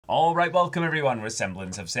All right, welcome everyone with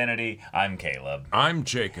Semblance of Sanity. I'm Caleb. I'm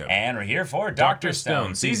Jacob. And we're here for Dr.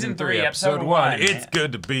 Stone, Season 3, Episode 1. It's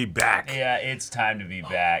good to be back. Yeah, it's time to be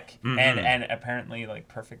back. And apparently, like,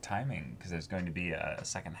 perfect timing, because there's going to be a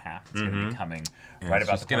second half that's going to be coming right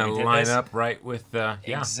about the point we did this. It's going to line up right with, yeah.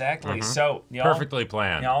 Exactly. So, you know, perfectly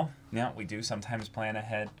planned. You know, yeah, we do sometimes plan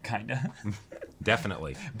ahead, kind of.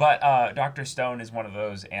 Definitely. But Dr. Stone is one of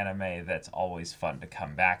those anime that's always fun to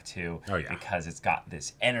come back to. Oh, yeah. Because it's got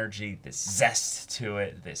this energy, this zest to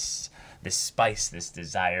it, this spice, this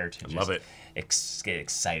desire to just get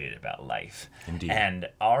excited about life. Indeed. And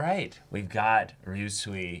all right, we've got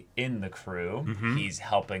Ryusui in the crew. He's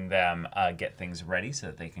helping them get things ready so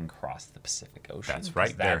that they can cross the Pacific Ocean. That's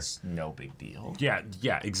right. That's no big deal. Yeah,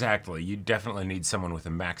 exactly. You definitely need someone with a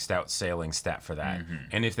maxed out sailing stat for that.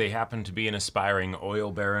 And if they happen to be an aspiring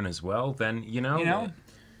oil baron as well, then, you know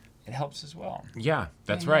it helps as well. Yeah,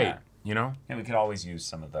 that's right. You know? And we could always use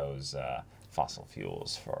some of those fossil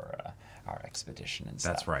fuels for our expedition and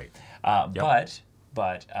stuff. That's right.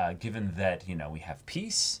 But given that, you know, we have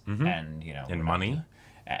peace and, you know... And money.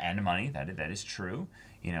 And money, that is true.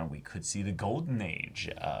 You know, we could see the golden age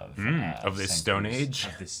of this Stone Age.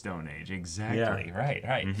 Of this Stone Age, exactly. Yeah.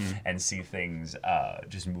 Right. And see things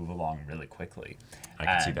just move along really quickly. I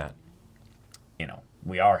can see that. You know,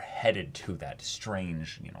 we are headed to that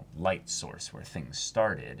strange, you know, light source where things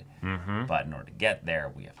started. But in order to get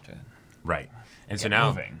there, we have to... Right. And so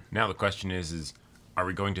now the question is are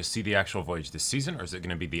we going to see the actual voyage this season, or is it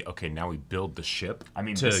going to be the, okay, now we build the ship? I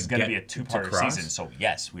mean, this is going to be a two-part season, so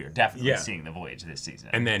yes, we are definitely seeing the voyage this season.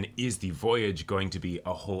 And then is the voyage going to be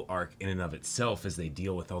a whole arc in and of itself as they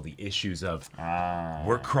deal with all the issues of,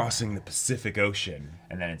 we're crossing the Pacific Ocean?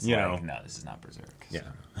 And then it's no, this is not Berserk. So.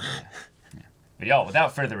 Yeah. But y'all,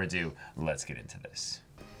 without further ado, let's get into this.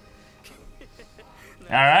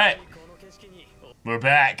 All right. We're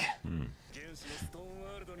back.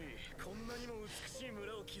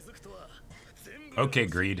 Okay,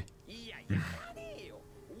 Greed.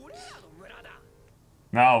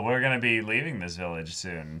 No, we're going to be leaving this village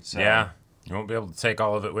soon. So. Yeah, you won't be able to take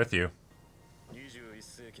all of it with you.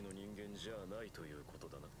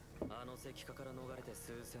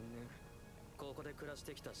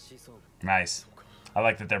 Nice. I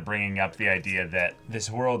like that they're bringing up the idea that this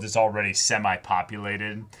world is already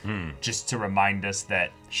semi-populated, just to remind us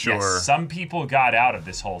that yes, some people got out of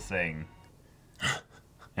this whole thing.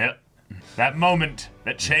 Yep. That moment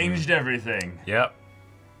that changed everything. Yep.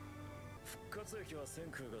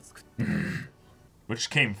 Which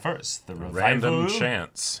came first, the revival random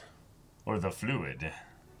chance or the fluid?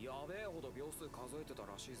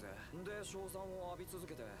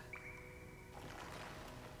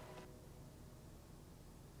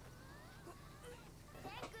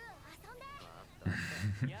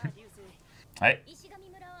 Hey.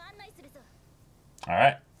 All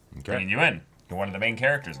right. Okay. Bringing you in. You're one of the main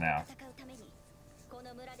characters now.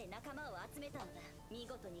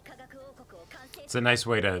 It's a nice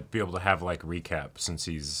way to be able to have, like, recap since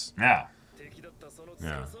he's... Yeah.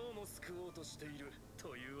 Yeah.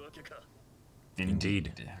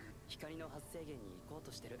 Indeed.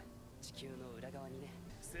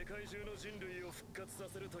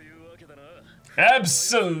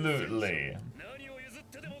 Absolutely.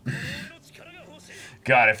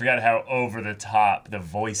 God, I forgot how over the top the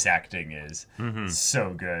voice acting is.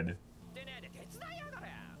 So good.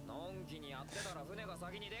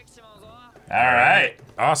 All right.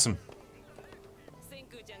 Awesome.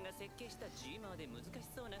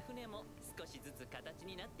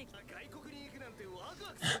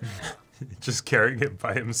 Just carrying it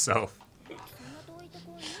by himself.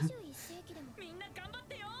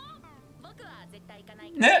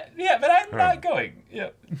 Yeah, but I'm not going. Yeah.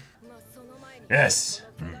 Yes.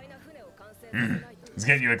 It's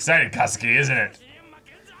getting you excited, Kasuki, isn't it?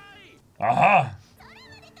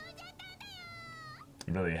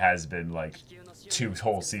 It really has been like 2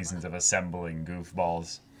 whole seasons of assembling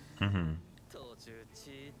goofballs.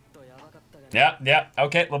 Yeah.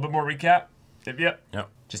 Okay, a little bit more recap. Yep.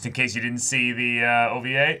 Just in case you didn't see the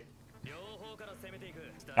OVA.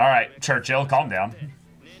 All right, Churchill, calm down.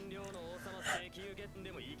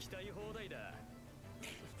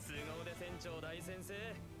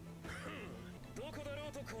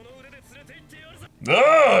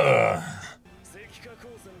 Ugh!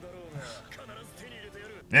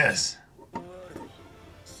 Yes.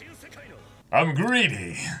 I'm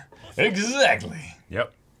greedy. Exactly.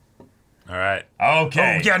 Yep. All right.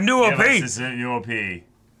 Okay. Oh, yeah, new OP. This is a new OP.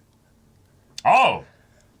 Oh.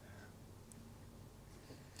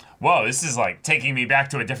 Whoa, this is like taking me back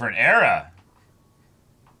to a different era.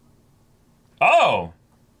 Oh.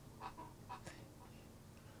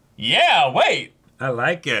 Yeah, wait. I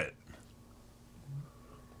like it.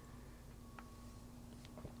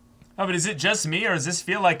 Oh, but is it just me, or does this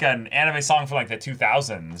feel like an anime song from like the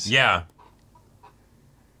 2000s? Yeah.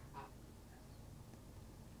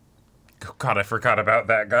 God, I forgot about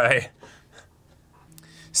that guy.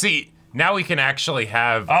 See, now we can actually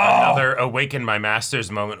have another Awaken My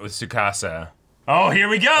Masters moment with Tsukasa. Oh, here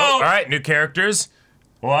we go! Oh, all right, new characters.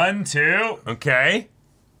 1, 2. Okay.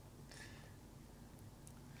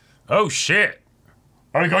 Oh, shit.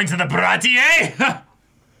 Are we going to the Bratier?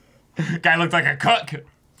 Guy looked like a cook.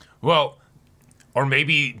 Well, or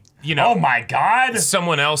maybe, you know... Oh my god!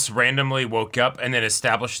 Someone else randomly woke up and then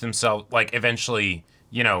established themselves, like, eventually,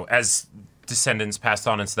 you know, as descendants passed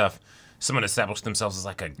on and stuff, someone established themselves as,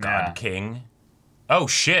 like, a god king. Oh,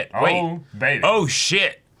 shit. Wait. Oh, baby. Oh,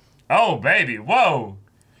 shit. Oh, baby. Whoa.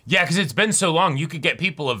 Yeah, because it's been so long, you could get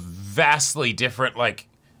people of vastly different, like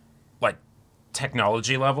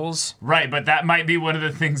technology levels. Right, but that might be one of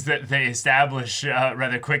the things that they establish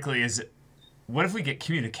rather quickly is, what if we get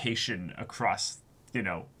communication across, you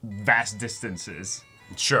know, vast distances?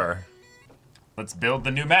 Sure. Let's build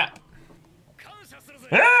the new map.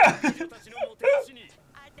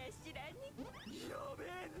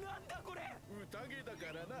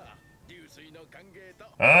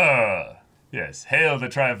 Ah! Yes, hail the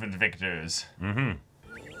triumphant victors. Mm-hmm.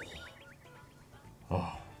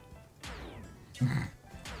 Oh.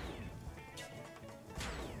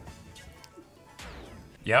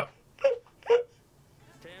 Yep.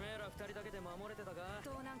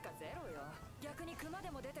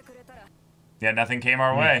 Yeah, nothing came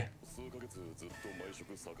our way.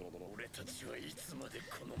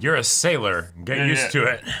 You're a sailor. Get used to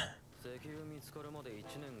it.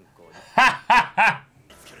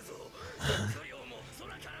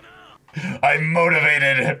 I'm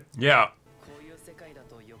motivated. Yeah.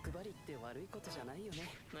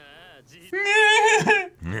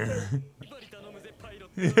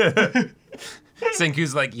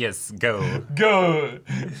 Senku's like, yes, go. Go.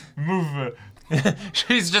 Move.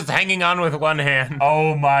 She's just hanging on with one hand.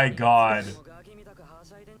 Oh my god.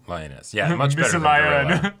 Lioness. Yeah, much better than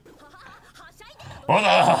Lion.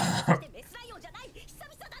 gorilla.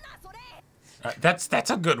 That's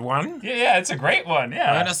a good one. Yeah, it's a great one.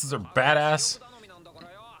 Yeah. Lionesses are badass.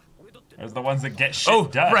 There's the ones that get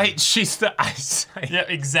shit done. Right, she's the eyesight. Yeah,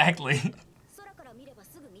 exactly.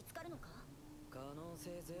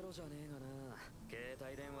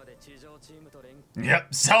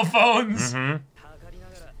 Yep, cell phones. Mm-hmm.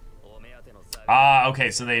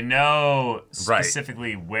 Okay, so they know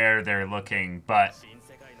specifically where they're looking, but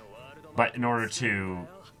in order to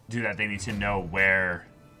do that, they need to know where.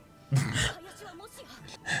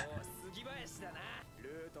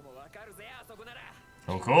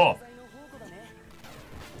 Oh, cool.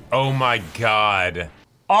 Oh my god.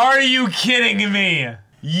 Are you kidding me?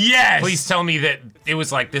 Yes! Please tell me that it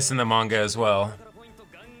was like this in the manga as well.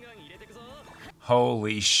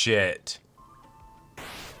 Holy shit.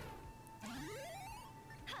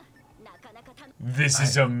 This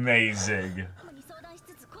is amazing.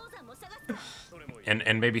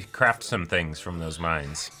 And maybe craft some things from those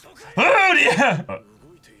mines. Oh, yeah!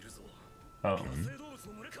 Oh.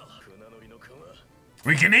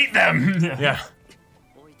 We can eat them! Yeah.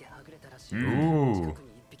 Ooh.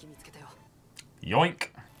 Yoink.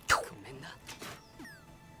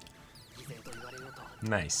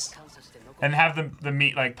 Nice. And have the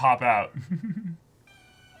meat, like, pop out.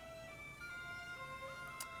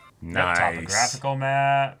 Nice. Topographical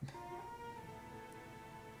map.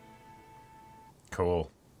 Cool.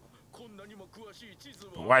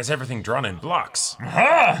 But why is everything drawn in blocks?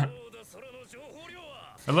 Huh?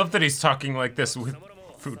 I love that he's talking like this with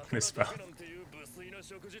food in his mouth.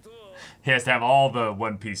 He has to have all the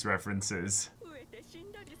One Piece references.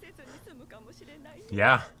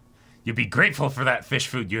 Yeah. You'd be grateful for that fish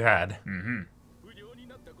food you had. Mm-hmm.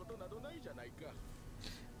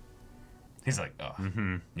 He's like, oh.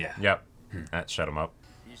 Mm-hmm. Yeah. Yep. That shut him up.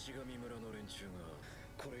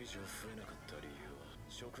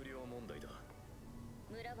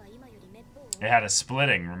 It had a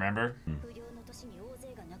splitting, remember?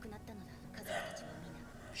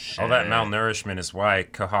 All that malnourishment is why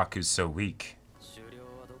Kohaku's so weak.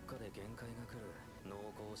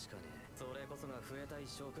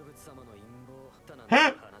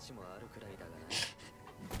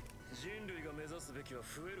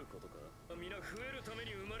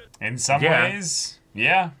 In some ways,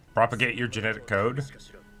 yeah. Propagate your genetic code.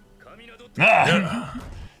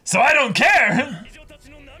 So I don't care!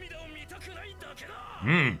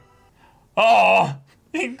 Hmm. Oh!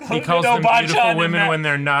 He calls them beautiful women when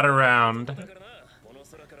they're not around.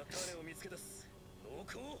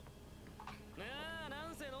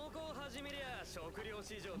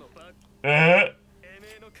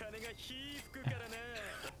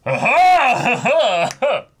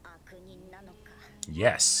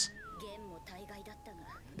 Yes.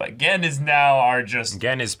 But Gen is now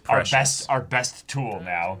Gen is precious. our best tool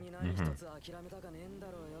now.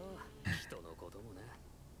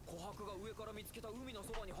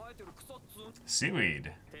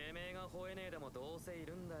 Seaweed.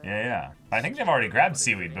 Yeah. I think they've already grabbed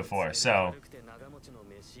seaweed before, so.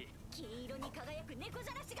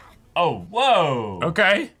 Oh, whoa!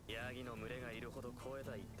 Okay.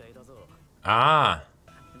 Ah.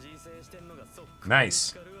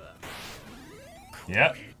 Nice.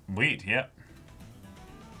 Yep. Wheat, yep.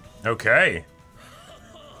 Okay.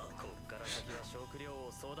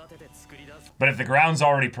 But if the ground's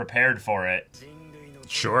already prepared for it,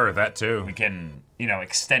 sure, that too. we can, you know,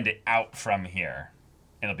 extend it out from here.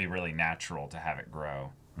 It'll be really natural to have it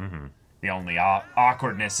grow. The only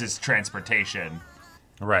awkwardness is transportation.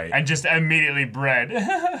 Right. And just immediately bred.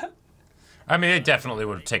 I mean, it definitely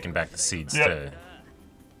would have taken back the seeds to...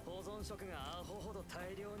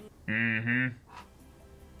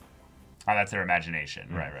 Oh, that's their imagination.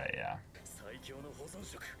 Right, yeah.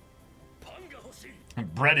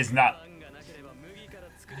 Bread is not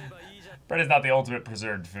the ultimate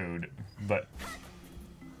preserved food, but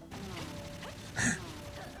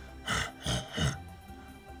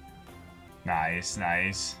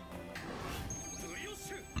nice.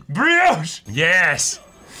 Brioche! Yes!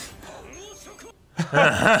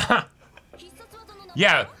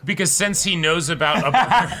 Yeah, because since he knows about...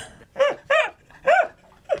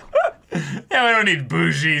 Yeah, we don't need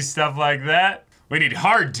bougie stuff like that. We need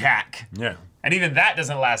hardtack. Yeah. And even that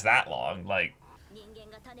doesn't last that long, like...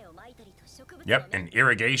 Yep, and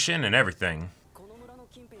irrigation and everything.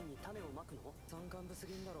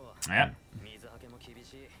 Yeah.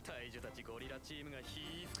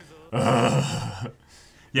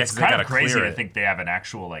 Yes, it's kind of crazy to think they have an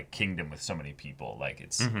actual, like, kingdom with so many people. Like,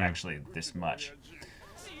 it's actually this much.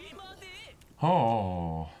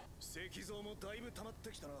 Oh.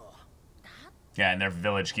 Yeah, and their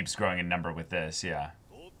village keeps growing in number with this, yeah.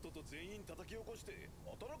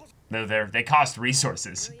 They cost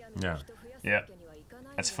resources. Yeah. Yeah.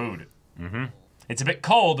 That's food. It's a bit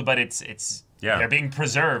cold, but it's they're being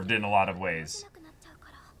preserved in a lot of ways.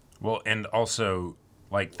 Well, and also,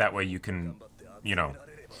 like, that way you can, you know,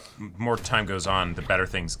 more time goes on, the better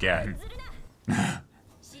things get.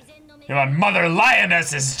 You're on Mother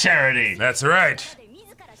Lioness's charity! That's right!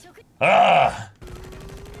 Ugh!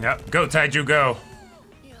 Yep, go, Taiju, go!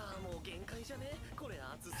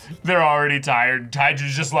 They're already tired.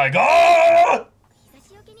 Taiju's just like, oh!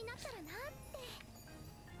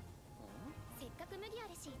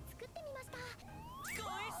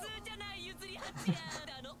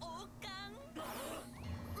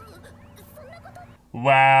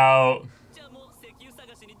 Wow.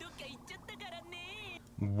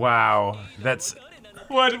 Wow, that's...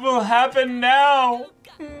 What will happen now?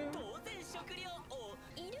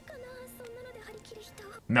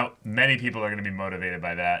 No, many people are going to be motivated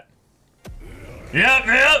by that.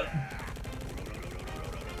 Yep.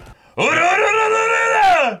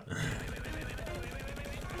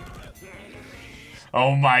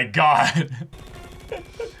 Oh my god.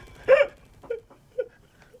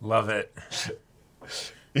 Love it.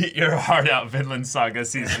 Eat your heart out, Vinland Saga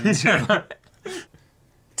Season 2.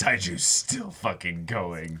 Taiju's still fucking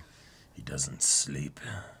going. He doesn't sleep.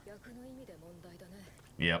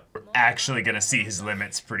 Yep, we're actually gonna see his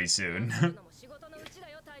limits pretty soon.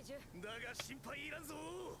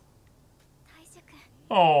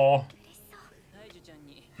 Oh.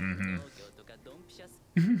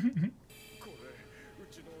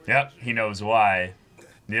 Yep, he knows why.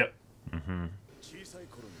 Yep.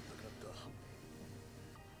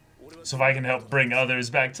 So if I can help bring others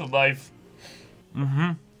back to life.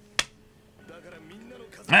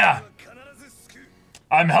 Yeah.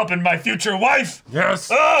 I'm helping my future wife. Yes.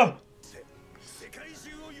 Oh!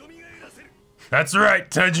 That's right,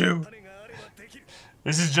 Taiju.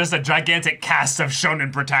 This is just a gigantic cast of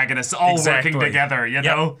shonen protagonists all working together, you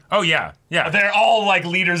know? Oh, yeah. Yeah. They're all, like,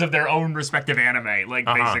 leaders of their own respective anime, like,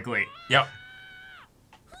 basically. Yep.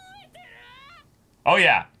 Oh,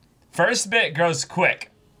 yeah. First bit grows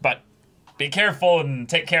quick, but be careful and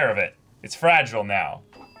take care of it. It's fragile now.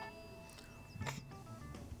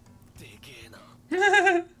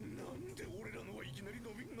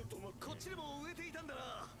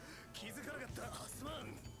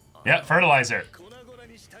 Yep, fertilizer.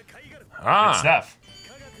 Good stuff.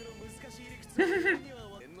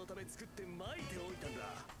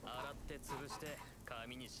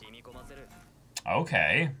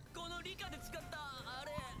 Okay.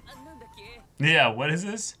 Yeah, what is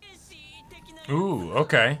this? Ooh,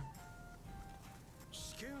 okay.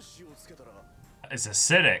 It's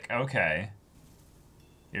acidic, okay.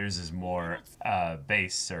 Yours is more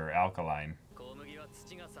base or alkaline.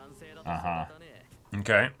 Uh-huh.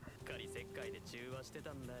 Okay.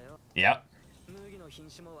 Yep.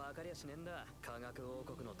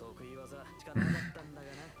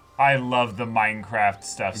 I love the Minecraft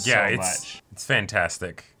stuff so much. It's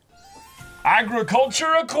fantastic.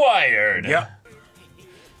 Agriculture acquired. Yep.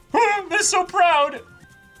 They're so proud.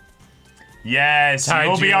 Yes,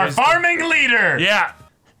 you'll be our farming leader. Yeah.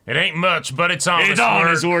 It ain't much, but it's honest work. It's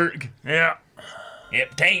honest work. Yeah.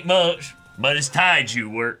 It ain't much, but it's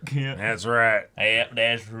taiju work. Yeah. That's right. Yep,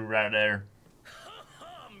 that's right there.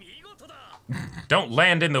 Don't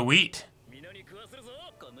land in the wheat.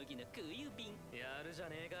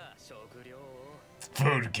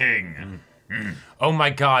 Food King. Oh my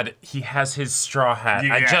god, he has his straw hat.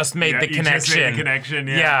 I just made the connection. Just made the connection,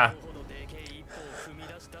 yeah.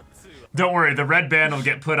 Don't worry, the red band will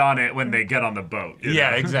get put on it when they get on the boat.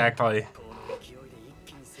 Yeah, exactly.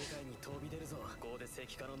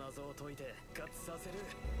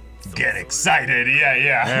 Get excited,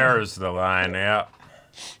 yeah. There's the line, yeah.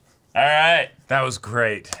 Alright. That was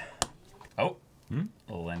great. Oh,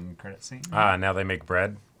 little end credit scene. Ah, now they make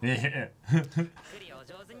bread? Yeah.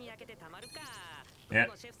 Yeah.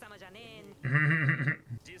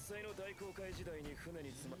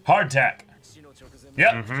 Hardtack.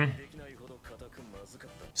 Yep.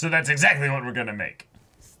 So that's exactly what we're gonna make.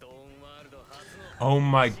 Oh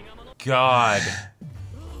my god.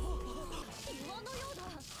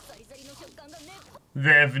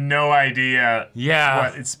 They have no idea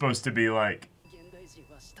what it's supposed to be like.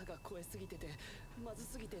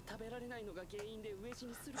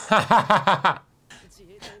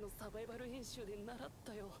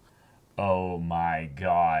 Oh my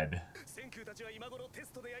god.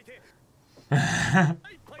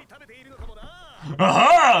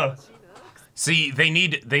 See, they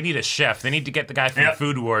need a chef. They need to get the guy from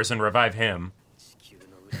Food Wars and revive him.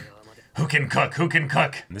 Who can cook? Who can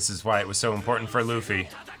cook? This is why it was so important for Luffy.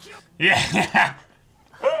 Yeah.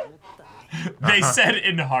 They said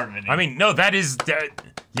in harmony. I mean, no, that is,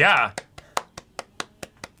 yeah.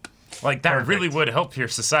 Like, that really would help your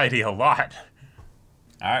society a lot.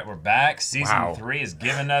 All right, we're back. Season 3 has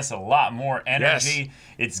given us a lot more energy. Yes.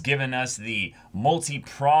 It's given us the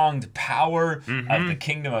multi-pronged power of the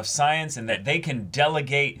Kingdom of Science, and that they can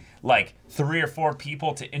delegate like 3 or 4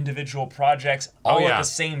 people to individual projects all at the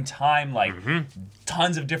same time, like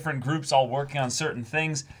tons of different groups all working on certain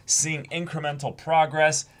things, seeing incremental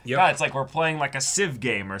progress. Yep. God, it's like we're playing like a Civ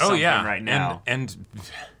game or something right now.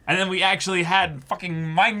 And then we actually had fucking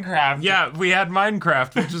Minecraft. Yeah, we had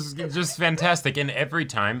Minecraft, which is just fantastic. And every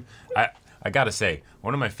time, I gotta say,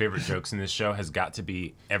 one of my favorite jokes in this show has got to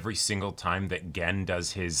be every single time that Gen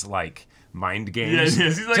does his, like, mind games.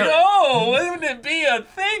 Yes. He's like, oh, wouldn't it be a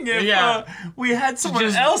thing if we had someone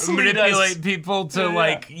else manipulate people to,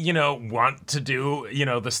 like, you know, want to do, you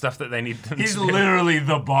know, the stuff that they need them He's to do. literally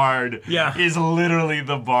the bard. Yeah. He's literally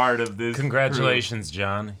the bard of this Congratulations,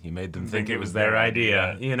 John. You made them think it was their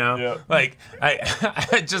idea, you know? Yep. Like,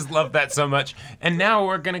 I just love that so much. And now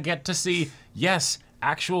we're gonna get to see, yes,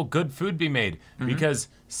 actual good food be made. Because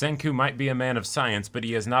Senku might be a man of science, but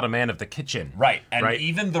he is not a man of the kitchen. Right, and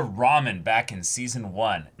even the ramen back in season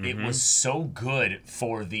 1, it was so good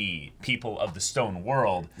for the people of the stone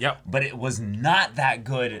world, but it was not that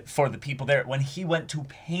good for the people there when he went to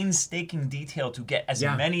painstaking detail to get as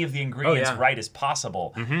many of the ingredients right as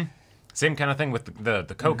possible. Same kind of thing with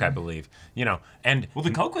the Coke, I believe. You know, and well, the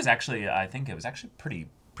Coke was actually, I think it was actually pretty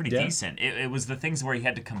decent. It was the things where you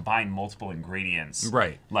had to combine multiple ingredients,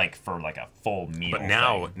 like for like a full meal. But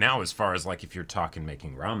now, as far as like if you're talking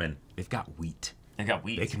making ramen, they've got wheat. They got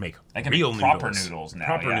wheat. They can make real proper noodles now.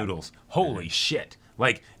 Proper noodles. Holy shit!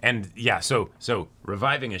 Like, and so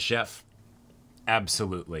reviving a chef,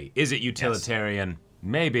 absolutely. Is it utilitarian?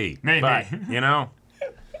 Maybe. But, you know,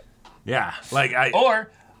 like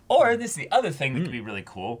or this is the other thing that could be really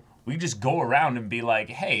cool. We just go around and be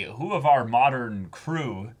like, hey, who of our modern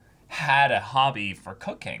crew had a hobby for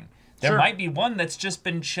cooking? There might be one that's just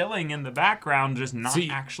been chilling in the background, just not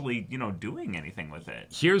actually, you know, doing anything with it.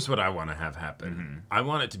 Here's what I want to have happen. I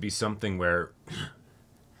want it to be something where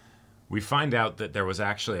we find out that there was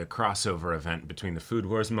actually a crossover event between the Food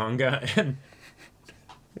Wars manga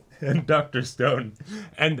and Dr. Stone.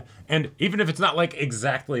 And even if it's not like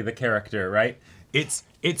exactly the character, right? It's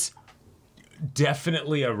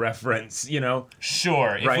definitely a reference, you know?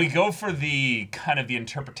 Sure. If we go for the kind of the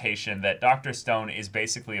interpretation that Dr. Stone is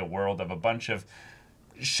basically a world of a bunch of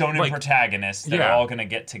shonen protagonists that are all going to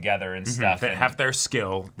get together and stuff. They have their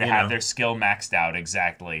skill. They have their skill maxed out,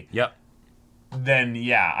 exactly. Yep. Then,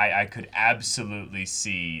 yeah, I could absolutely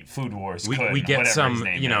see Food Wars. We get some,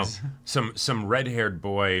 some red-haired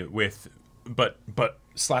boy with, but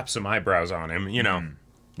slap some eyebrows on him,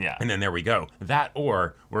 Yeah. And then there we go. That,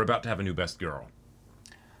 or we're about to have a new best girl.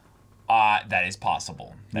 That is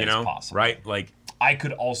possible. That is possible. Right? Like, I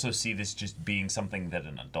could also see this just being something that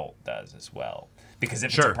an adult does as well. Because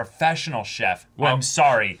if it's a professional chef, I'm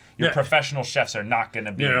sorry, your professional chefs are not going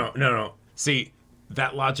to be... No. See,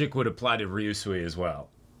 that logic would apply to Ryusui as well.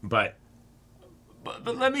 But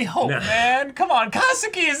let me hope, man. Come on,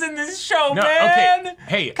 Katsuki is in this show, man. Okay.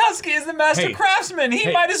 Hey, Katsuki is the master craftsman.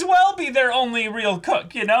 He might as well be their only real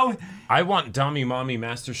cook, I want Dami Mommy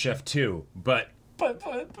Master Chef too, but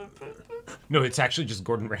no, it's actually just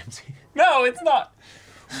Gordon Ramsay. No, it's not.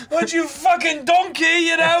 Would you fucking donkey,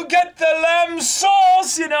 get the lamb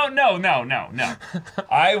sauce, No.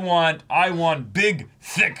 I want big,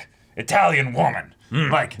 thick Italian woman.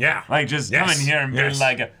 Just come in here and be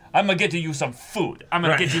like, I'm gonna get you some food. I'm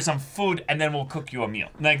gonna get you some food, and then we'll cook you a meal.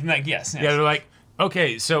 Yes. Yeah, they're like,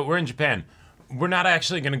 okay, so we're in Japan. We're not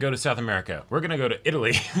actually gonna go to South America. We're gonna go to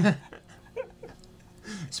Italy.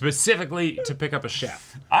 Specifically to pick up a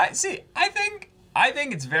chef. I think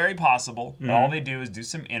it's very possible that all they do is do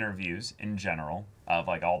some interviews in general of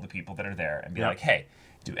like all the people that are there and be like, hey,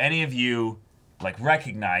 do any of you like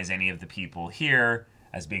recognize any of the people here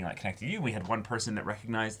as being like connected to you? We had one person that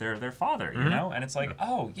recognized their father, and it's like,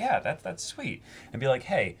 oh yeah, that's sweet. And be like,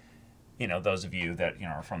 hey, those of you that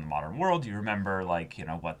are from the modern world, you remember like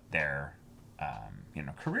what their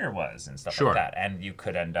career was and stuff like that. And you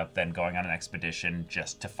could end up then going on an expedition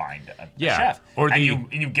just to find a chef. And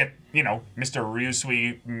you get, Mr.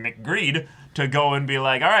 Ryusui McGreed to go and be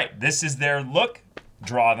like, all right, this is their look,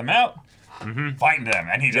 draw them out, find them.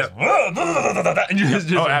 And he just,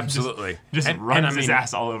 absolutely. Just runs his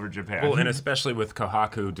ass all over Japan. Well, and especially with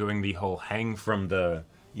Kohaku doing the whole hang from the,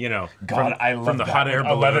 God, I love from the that hot air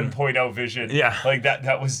balloon. 11.0 vision. Yeah. Like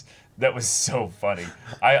that was so funny.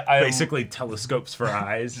 I basically telescopes for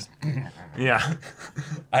eyes. Yeah.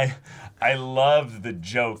 I love the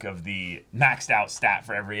joke of the maxed out stat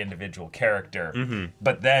for every individual character.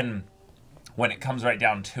 But then when it comes right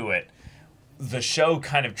down to it, the show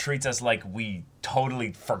kind of treats us like we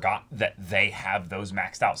totally forgot that they have those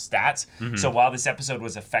maxed out stats. So while this episode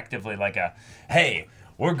was effectively like a, hey,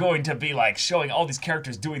 we're going to be like showing all these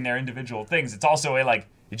characters doing their individual things, it's also a like,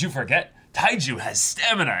 did you forget? Taiju has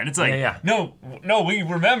stamina, and it's like, no, we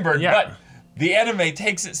remembered, but the anime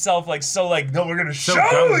takes itself like no, we're gonna show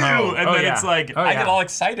you, and then it's like I get all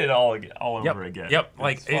excited all over again. Yep,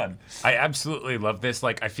 like fun. I absolutely love this.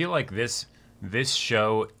 Like I feel like this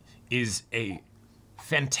show is a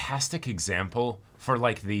fantastic example for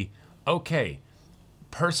like the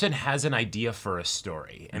person has an idea for a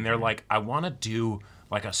story, and they're like, I want to do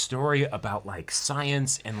like a story about like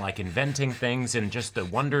science and like inventing things and just the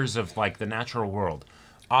wonders of like the natural world.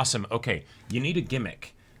 Awesome. Okay, you need a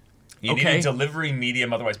gimmick. You need a delivery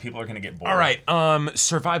medium, otherwise people are gonna get bored. All right,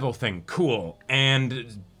 survival thing, cool.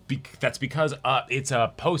 And that's because it's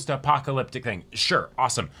a post-apocalyptic thing. Sure,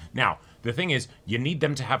 awesome. Now, the thing is, you need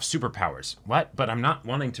them to have superpowers. What? But I'm not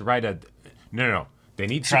wanting to write a... No. They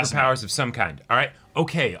need superpowers of some kind. All right?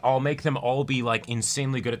 Okay, I'll make them all be like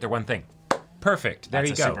insanely good at their one thing. Perfect. There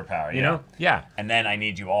you go. That's a superpower, you know? Yeah. And then I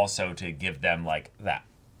need you also to give them like that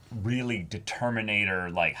really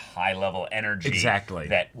determinator, like high level energy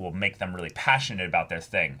that will make them really passionate about their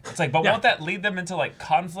thing. It's like, but won't that lead them into like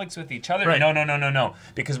conflicts with each other? Right. No.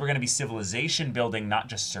 Because we're going to be civilization building, not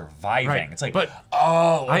just surviving. Right. It's like,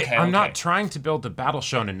 I'm not trying to build a battle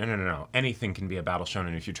shonen. No. Anything can be a battle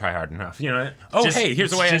shonen if you try hard enough.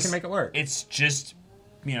 Here's a way I can make it work. It's just,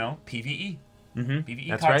 PvE. PvE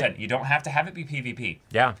that's content. Right. You don't have to have it be PvP.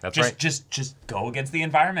 Yeah, that's right. Just go against the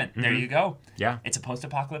environment. There you go. Yeah. It's a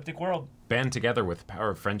post-apocalyptic world. Band together with the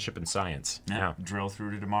power of friendship and science. Yeah. Drill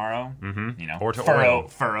through to tomorrow. Or to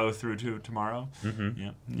furrow through to tomorrow.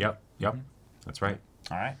 Yep. That's right.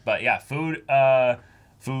 All right. But yeah, food,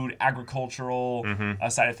 agricultural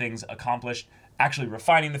side of things accomplished. Actually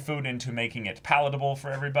refining the food into making it palatable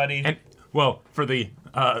for everybody. And well, for the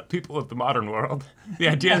people of the modern world, the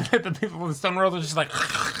idea that the people of the stone world are just like,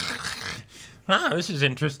 this is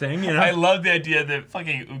interesting, I love the idea that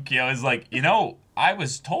fucking Ukyo is like, I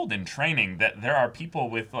was told in training that there are people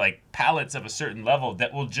with like palates of a certain level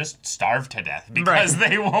that will just starve to death because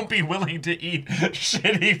they won't be willing to eat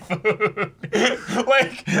shitty food.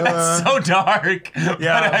 Like, that's so dark.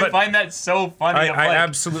 Yeah, but I find that so funny. I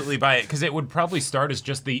absolutely buy it, because it would probably start as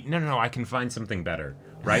just the, no, I can find something better.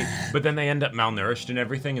 right? But then they end up malnourished and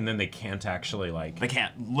everything, and then they can't actually, like... They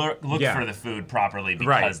can't look for the food properly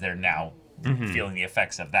because they're now feeling the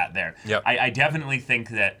effects of that there. Yep. I definitely think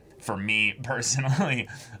that, for me personally,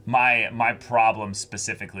 my problem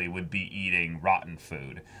specifically would be eating rotten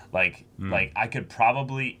food. Like I could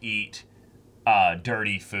probably eat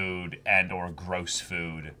dirty food and or gross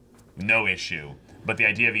food, no issue. But the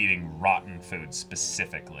idea of eating rotten food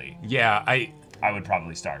specifically, yeah, I would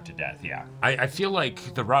probably starve to death. Yeah. I feel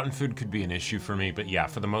like the rotten food could be an issue for me, but yeah,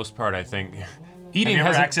 for the most part, I think eating. Have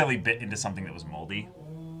you ever accidentally bit into something that was moldy?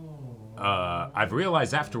 I've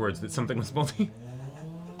realized afterwards that something was moldy.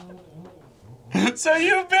 So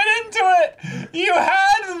you bit into it. You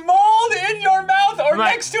had mold in your mouth or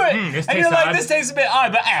next to it, and you're like, "This tastes a bit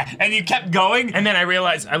odd," but and you kept going. And then I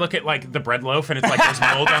realized, I look at like the bread loaf, and it's like there's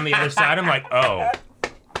mold on the other side. I'm like, oh.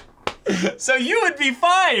 So you would be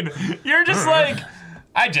fine. You're just like,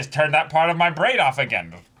 I just turned that part of my brain off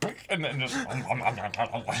again, and then just.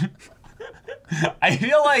 I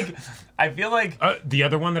feel like the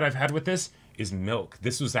other one that I've had with this is milk.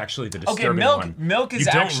 This was actually the disturbing one. Milk is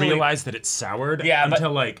you don't actually, realize that it's soured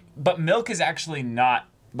until But milk is actually not,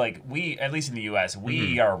 like, we, at least in the US,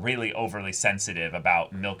 we are really overly sensitive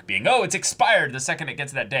about milk being, it's expired the second it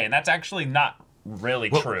gets that day. And that's actually not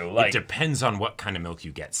really true. Like, it depends on what kind of milk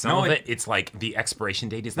you get. Some of it's like the expiration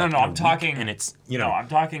date is like I'm talking, and it's, I'm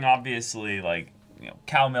talking obviously like,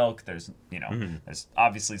 cow milk, there's, there's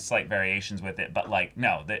obviously slight variations with it, but like,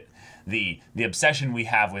 no, the obsession we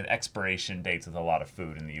have with expiration dates with a lot of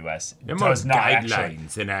food in the U.S. does not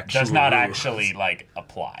actually like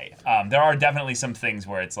apply. There are definitely some things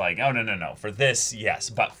where it's like, oh no, for this,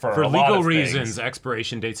 yes, but for a lot legal of reasons, things,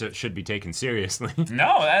 expiration dates should be taken seriously.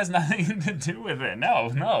 No, that has nothing to do with it.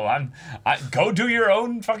 No, go do your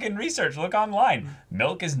own fucking research. Look online.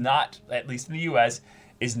 Milk is not, at least in the U.S.,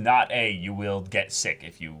 is not you will get sick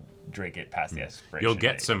if you drink it past the expiration You'll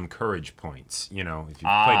get date. some courage points. If you've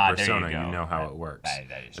played Persona, you know how Right. it works.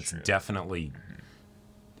 That is it's true. definitely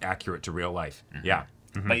accurate to real life. Yeah.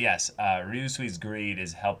 But yes, Ryusui's greed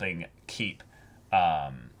is helping keep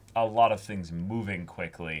a lot of things moving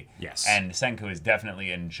quickly. Yes. And Senku is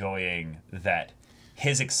definitely enjoying that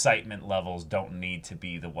his excitement levels don't need to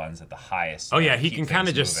be the ones at the highest. Oh yeah, he can kind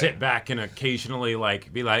of just sit back and occasionally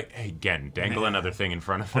be like, hey, again, dangle another thing in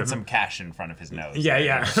front of him. Put some cash in front of his nose.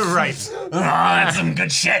 Yeah, right. That's some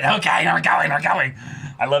good shit. Okay, we're going.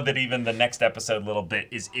 I love that even the next episode little bit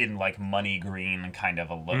is in like money green kind of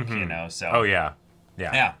a look, so. Oh yeah.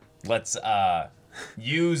 Yeah, let's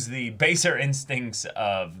use the baser instincts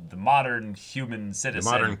of the modern human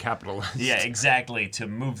citizen. The modern capitalist. Yeah, exactly, to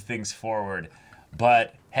move things forward.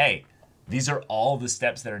 But hey, these are all the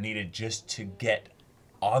steps that are needed just to get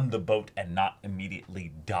on the boat and not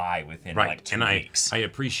immediately die within like 2 weeks. I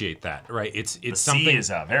appreciate that. Right, it's the something. sea is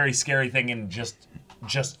a very scary thing in just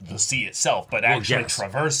the sea itself, but actually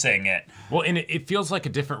traversing it. Well, and it feels like a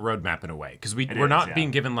different roadmap in a way, because we're not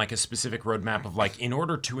being given like a specific roadmap of like, in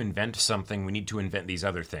order to invent something, we need to invent these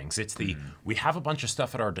other things. It's we have a bunch of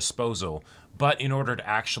stuff at our disposal, but in order to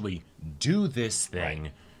actually do this thing,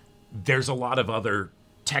 there's a lot of other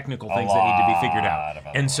technical things that need to be figured out.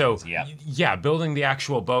 And so, building the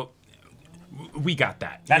actual boat, we got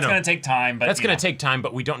that. That's going to take time. But that's going to take time,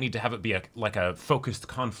 but we don't need to have it be a focused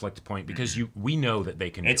conflict point, because we know that they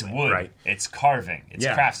can do it. It's wood, right? It's carving, it's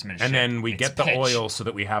craftsmanship. And then we get the pitch. oil so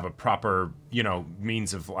that we have a proper,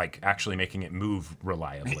 means of like actually making it move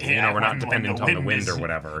reliably. We're not dependent on the wind or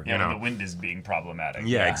whatever. When the wind is being problematic.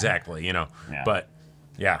 Yeah, exactly. But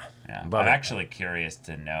yeah. I'm actually curious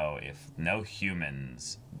to know if no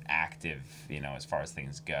humans active, as far as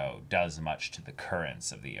things go, does much to the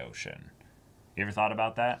currents of the ocean. You ever thought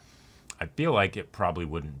about that? I feel like it probably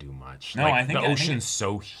wouldn't do much. No, I think the ocean's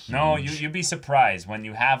so huge. No, you'd be surprised when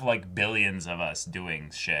you have like billions of us doing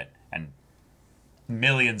shit and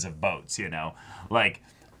millions of boats. Like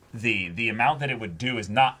the amount that it would do is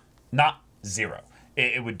not zero.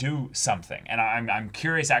 It would do something, and I'm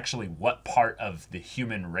curious actually what part of the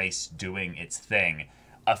human race doing its thing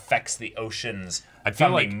affects the ocean's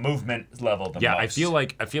movement level the most. Yeah, I feel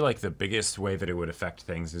like the biggest way that it would affect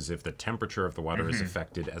things is if the temperature of the water is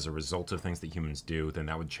affected as a result of things that humans do, then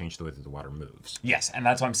that would change the way that the water moves. Yes, and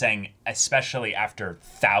that's what I'm saying, especially after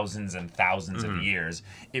thousands and thousands of years,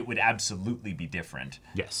 it would absolutely be different.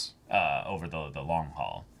 Yes. Over the long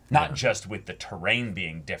haul. Not just with the terrain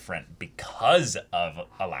being different because of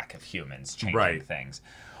a lack of humans changing things,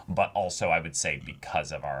 but also I would say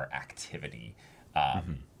because of our activity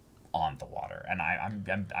on the water. And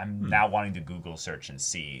I'm now wanting to Google search and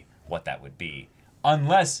see what that would be.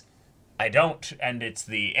 Unless I don't, and it's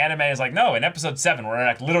the anime is like, no, in episode 7, we're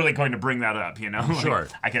like literally going to bring that up, you know? Sure.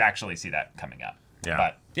 I could actually see that coming up. Yeah.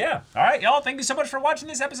 But yeah. All right, y'all. Thank you so much for watching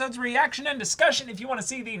this episode's reaction and discussion. If you want to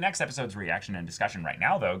see the next episode's reaction and discussion right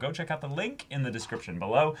now, though, go check out the link in the description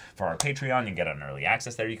below for our Patreon. You can get an early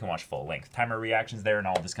access there. You can watch full-length timer reactions there, and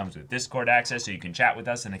all this comes with Discord access, so you can chat with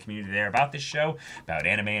us in the community there about this show, about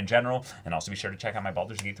anime in general, and also be sure to check out my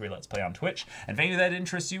Baldur's Gate 3 Let's Play on Twitch. And if any of that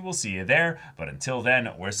interests you, we'll see you there. But until then,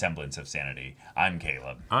 we're Semblance of Sanity. I'm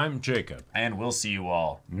Caleb. I'm Jacob. And we'll see you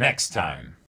all next time.